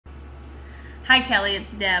Hi Kelly,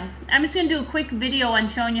 it's Deb. I'm just going to do a quick video on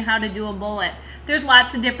showing you how to do a bullet. There's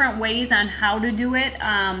lots of different ways on how to do it.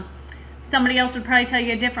 Somebody else would probably tell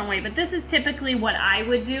you a different way, but this is typically what I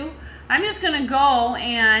would do. I'm just going to go,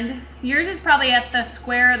 and yours is probably at the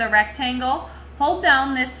square or the rectangle. Hold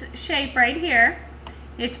down this shape right here.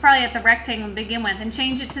 It's probably at the rectangle to begin with, and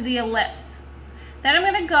change it to the ellipse. Then I'm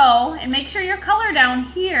going to go and make sure your color down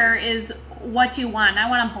here is what you want. I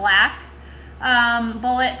want a black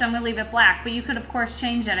bullet, so I'm going to leave it black, but you could of course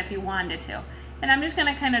change that if you wanted to. And I'm just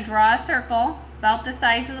going to kind of draw a circle about the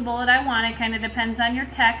size of the bullet I want. It kind of depends on your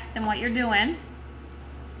text and what you're doing.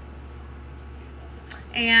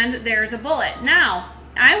 And there's a bullet. Now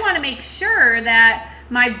I want to make sure that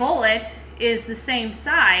my bullet is the same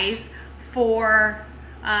size for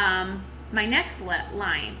my next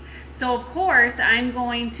line. So of course I'm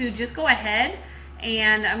going to just go ahead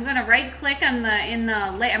and I'm going to right click on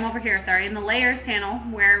I'm over here, sorry, in the layers panel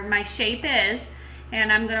where my shape is,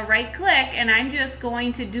 and I'm going to right click and I'm just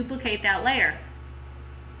going to duplicate that layer.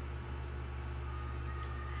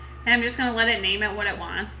 And I'm just going to let it name it what it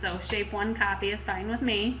wants. So shape 1 copy is fine with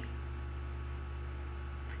me.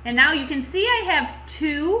 And now you can see I have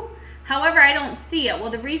 2. However, I don't see it.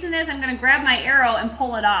 Well, the reason is I'm going to grab my arrow and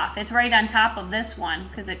pull it off. It's right on top of this one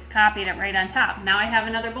because it copied it right on top. Now I have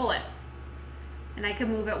another bullet, and I can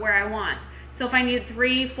move it where I want. So if I need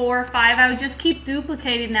 3, 4, 5, I would just keep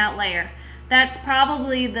duplicating that layer. That's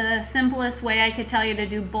probably the simplest way I could tell you to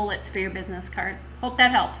do bullets for your business card. Hope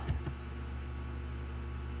that helps.